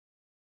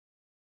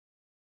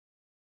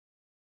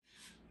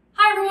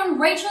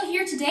everyone, Rachel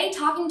here today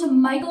talking to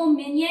Michael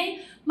Minier.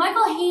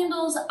 Michael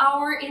handles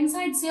our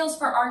inside sales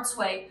for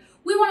Artsway.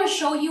 We want to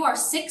show you our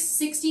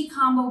 660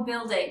 combo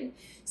building.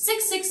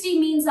 660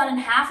 means that in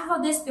half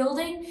of this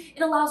building,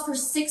 it allows for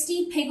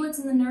 60 piglets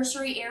in the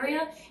nursery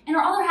area, and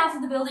our other half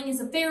of the building is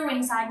the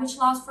farrowing side, which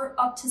allows for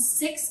up to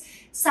 6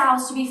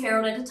 sows to be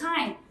farrowed at a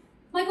time.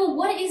 Michael,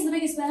 what is the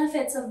biggest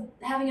benefits of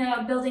having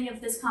a building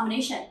of this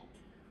combination?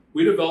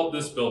 We developed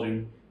this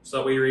building so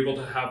that we are able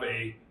to have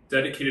a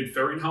dedicated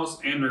farrowing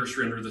house and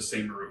nursery under the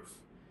same roof.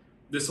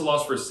 This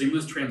allows for a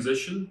seamless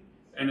transition,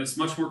 and it's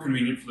much more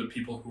convenient for the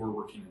people who are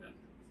working in it.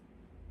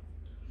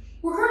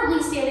 We're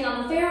currently standing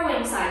on the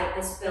farrowing side of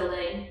this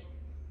building.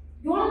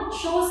 You want to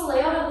show us the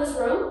layout of this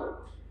room?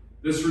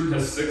 This room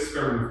has 6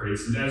 farrowing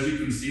crates, and as you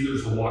can see,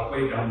 there's a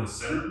walkway down the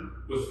center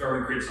with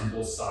farrowing crates on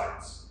both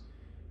sides.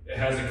 It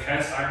has a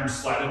cast iron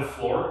slatted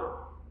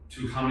floor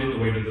to accommodate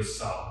the weight of the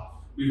sow.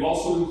 We've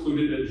also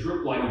included a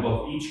drip line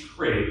above each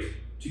crate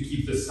to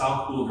keep the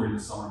sow cool during the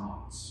summer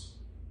months.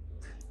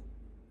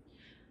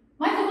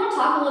 Michael, want to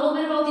talk a little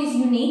bit about these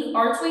unique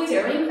Artsway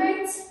farrowing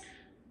crates?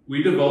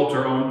 We developed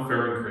our own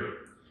farrowing crate.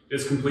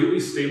 It's completely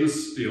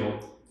stainless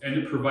steel, and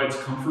it provides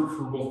comfort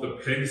for both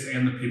the pigs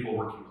and the people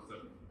working with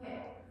it.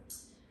 Okay.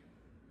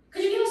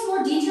 Could you give us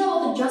more detail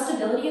about the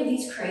adjustability of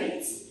these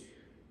crates?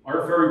 Our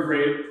farrowing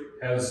crate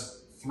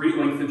has 3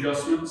 length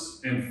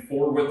adjustments and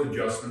 4 width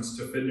adjustments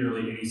to fit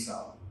nearly any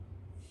sow.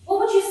 What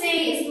would you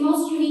say is the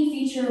most unique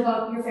feature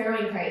about your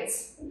farrowing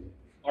crates?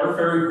 Our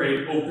farrowing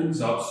crate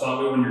opens up so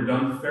that way when you're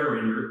done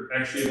farrowing, you're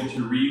actually able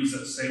to reuse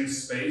that same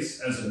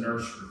space as a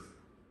nursery.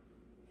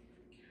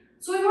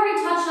 So we've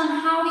already touched on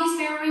how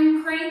these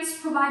farrowing crates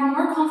provide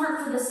more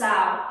comfort for the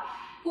sow,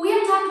 but we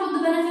haven't talked about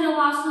the benefit it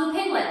allows for the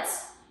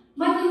piglets.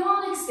 Michael, you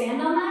want to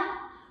expand on that?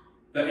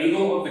 The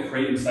angle of the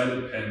crate inside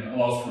the pen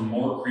allows for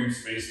more cream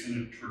space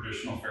than a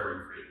traditional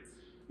farrowing crate.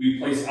 We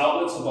place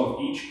outlets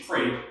above each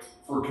crate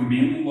for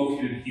conveniently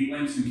located heat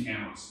lamps and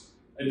cameras.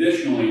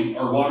 Additionally,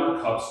 our water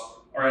cups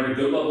are at a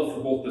good level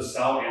for both the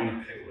sow and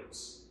the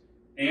piglets.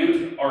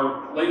 And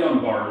our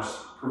lay-down bars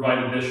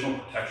provide additional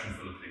protection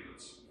for the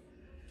piglets.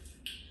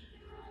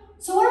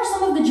 So what are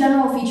some of the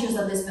general features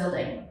of this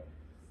building?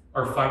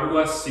 Our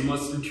fiberglass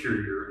seamless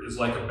interior is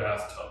like a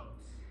bathtub.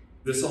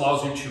 This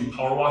allows you to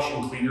power wash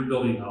and clean your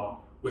building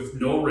out with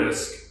no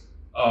risk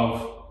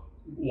of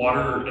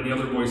water or any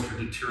other moisture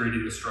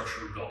deteriorating the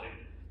structure of the building.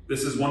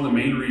 This is one of the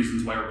main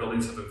reasons why our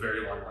buildings have a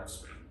very long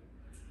lifespan.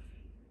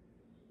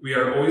 We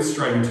are always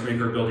striving to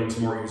make our buildings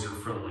more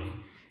user-friendly.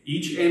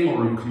 Each animal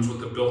room comes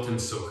with a built-in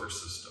soaker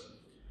system.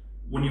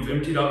 When you've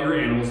emptied out your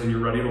animals and you're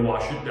ready to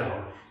wash it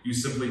down, you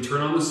simply turn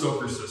on the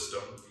soaker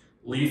system,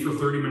 leave for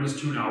 30 minutes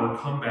to an hour,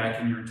 come back,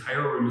 and your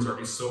entire room is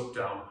already soaked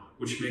down,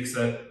 which makes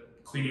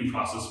that cleaning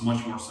process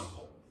much more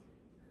simple.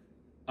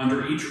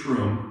 Under each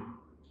room,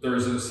 there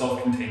is a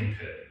self-contained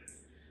pit.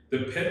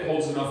 The pit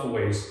holds enough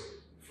waste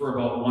for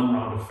about 1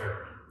 round of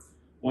farrowing.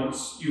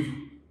 Once you've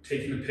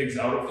taken the pigs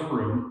out of the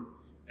room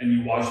and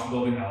you wash the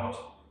building out,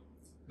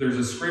 there's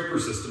a scraper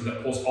system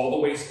that pulls all the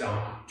waste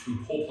down to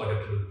a pull plug at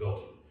the end of the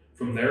building.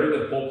 From there,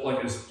 the pull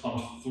plug is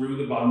pumped through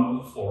the bottom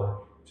of the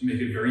floor to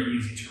make it very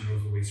easy to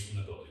remove the waste from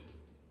the building.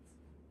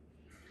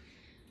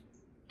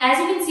 As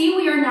you can see,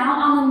 we are now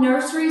on the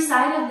nursery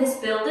side of this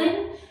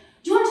building.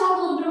 Do you want to talk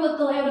a little bit about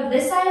the layout of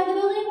this side of the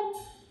building?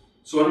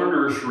 So in our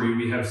nursery,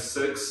 we have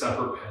 6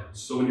 separate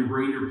pens. So when you're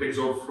bringing your pigs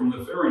over from the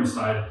farrowing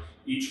side,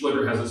 each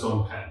litter has its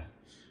own pen.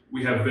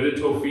 We have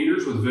Vidito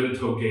feeders with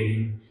Vidito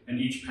gating, and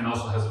each pen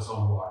also has its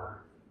own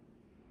water.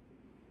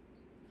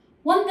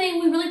 One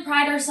thing we really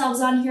pride ourselves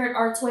on here at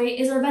Artsway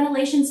is our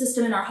ventilation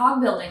system in our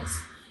hog buildings.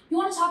 You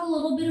want to talk a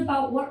little bit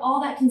about what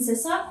all that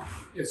consists of?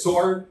 Yeah, so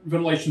our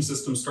ventilation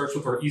system starts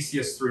with our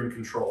ECS3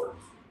 controller.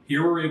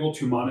 Here we're able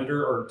to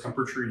monitor our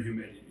temperature and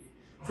humidity.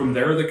 From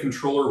there, the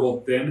controller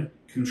will then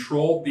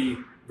control the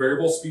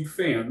variable speed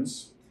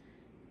fans.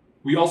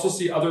 We also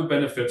see other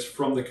benefits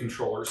from the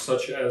controller,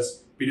 such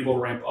as being able to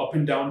ramp up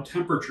and down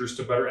temperatures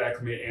to better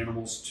acclimate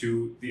animals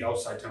to the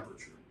outside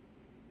temperature.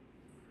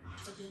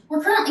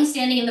 We're currently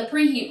standing in the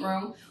preheat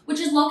room, which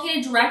is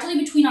located directly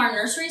between our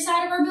nursery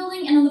side of our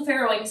building and on the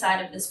farrowing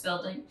side of this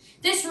building.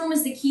 This room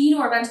is the key to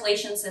our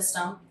ventilation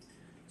system.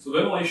 So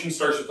ventilation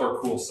starts with our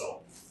cool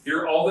cell.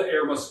 Here, all the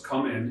air must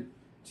come in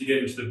to get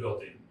into the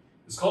building.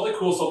 It's called a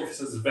cool cell because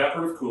it's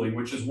evaporative cooling,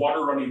 which is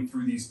water running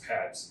through these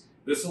pads.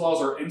 This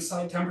allows our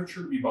inside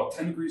temperature to be about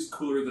 10 degrees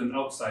cooler than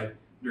outside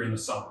during the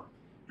summer.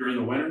 During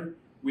the winter,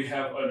 we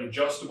have an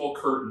adjustable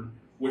curtain,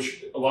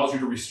 which allows you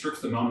to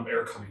restrict the amount of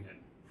air coming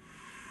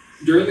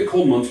in. During the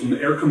cold months, when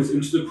the air comes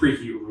into the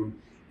preheat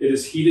room, it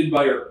is heated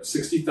by our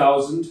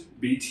 60,000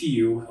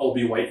 BTU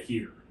LB White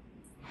heater.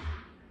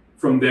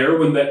 From there,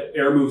 when the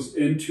air moves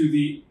into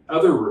the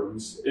other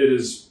rooms, it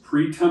is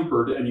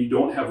pre-tempered and you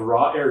don't have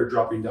raw air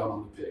dropping down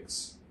on the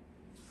pigs.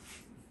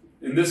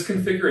 In this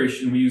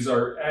configuration, we use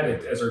our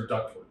attic as our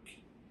ductwork.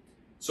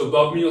 So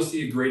above me, you'll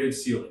see a graded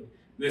ceiling.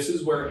 This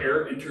is where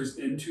air enters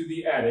into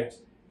the attic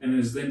and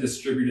is then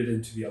distributed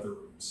into the other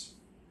rooms.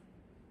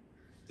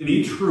 In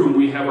each room,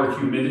 we have our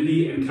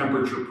humidity and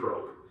temperature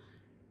probe.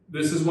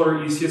 This is what our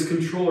ECS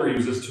controller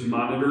uses to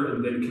monitor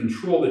and then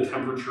control the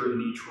temperature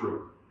in each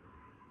room.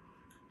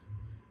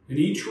 In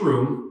each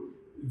room,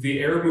 the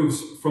air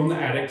moves from the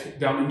attic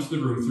down into the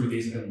room through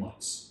these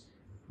inlets.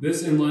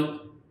 This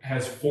inlet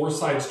has 4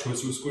 sides to it,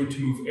 so it's going to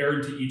move air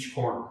into each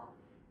corner.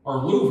 Our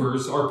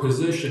louvers are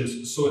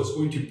positioned so it's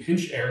going to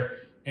pinch air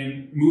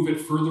and move it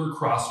further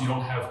across so you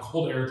don't have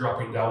cold air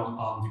dropping down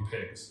on the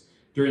pigs.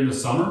 During the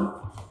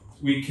summer,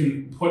 we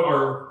can put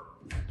our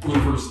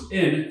louvers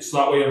in so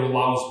that way it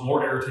allows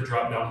more air to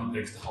drop down on the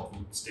pigs to help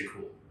them stay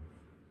cool.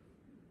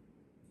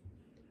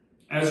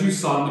 As you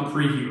saw in the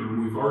preheat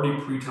room, we've already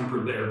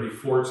pre-tempered the air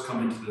before it's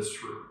come into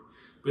this room.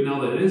 But now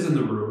that it is in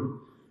the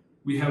room,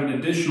 we have an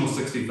additional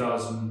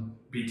 60,000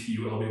 BTU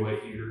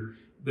LBY heater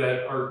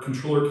that our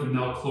controller can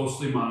now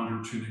closely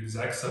monitor to the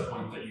exact set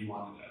point that you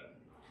want it at.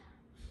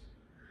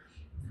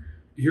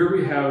 Here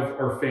we have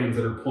our fans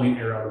that are pulling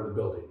air out of the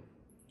building.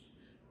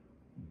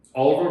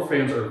 All of our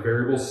fans are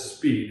variable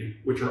speed,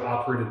 which are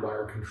operated by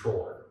our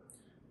controller.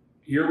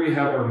 Here we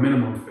have our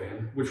minimum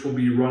fan, which will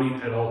be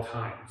running at all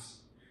times.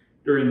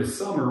 During the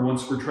summer,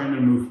 once we're trying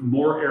to move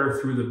more air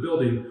through the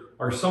building,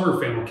 our summer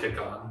fan will kick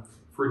on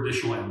for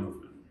additional air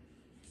movement.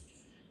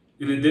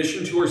 In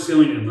addition to our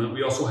ceiling inlet,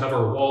 we also have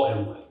our wall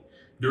inlet.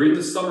 During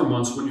the summer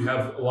months, when you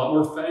have a lot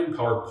more fan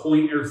power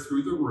pulling air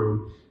through the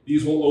room,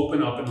 these will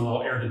open up and allow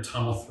air to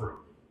tunnel through.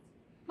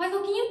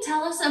 Michael, can you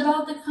tell us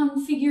about the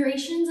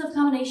configurations of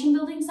combination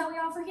buildings that we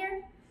offer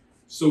here?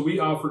 So we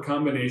offer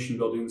combination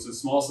buildings as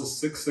small as the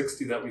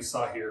 660 that we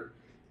saw here,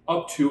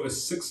 up to a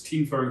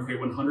 16 Farrowing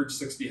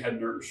 160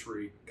 head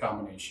nursery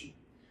combination.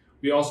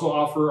 We also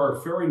offer our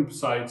Farrowing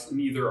sides in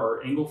either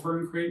our angle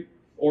Farrowing crate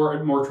or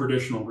a more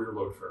traditional rear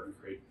load Farrowing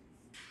crate.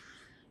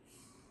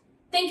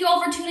 Thank you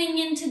all for tuning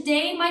in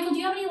today. Michael, do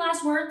you have any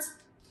last words?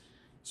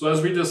 So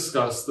as we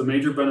discussed, the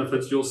major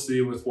benefits you'll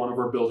see with one of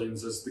our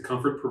buildings is the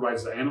comfort it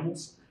provides the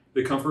animals,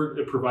 the comfort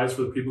it provides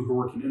for the people who are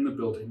working in the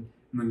building,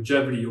 and the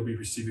longevity you'll be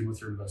receiving with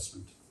your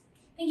investment.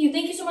 Thank you.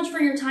 Thank you so much for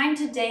your time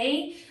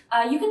today.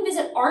 You can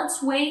visit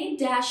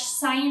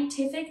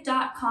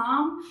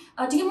artsway-scientific.com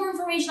to get more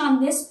information on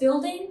this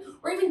building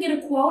or even get a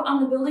quote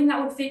on the building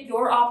that would fit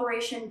your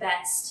operation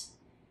best.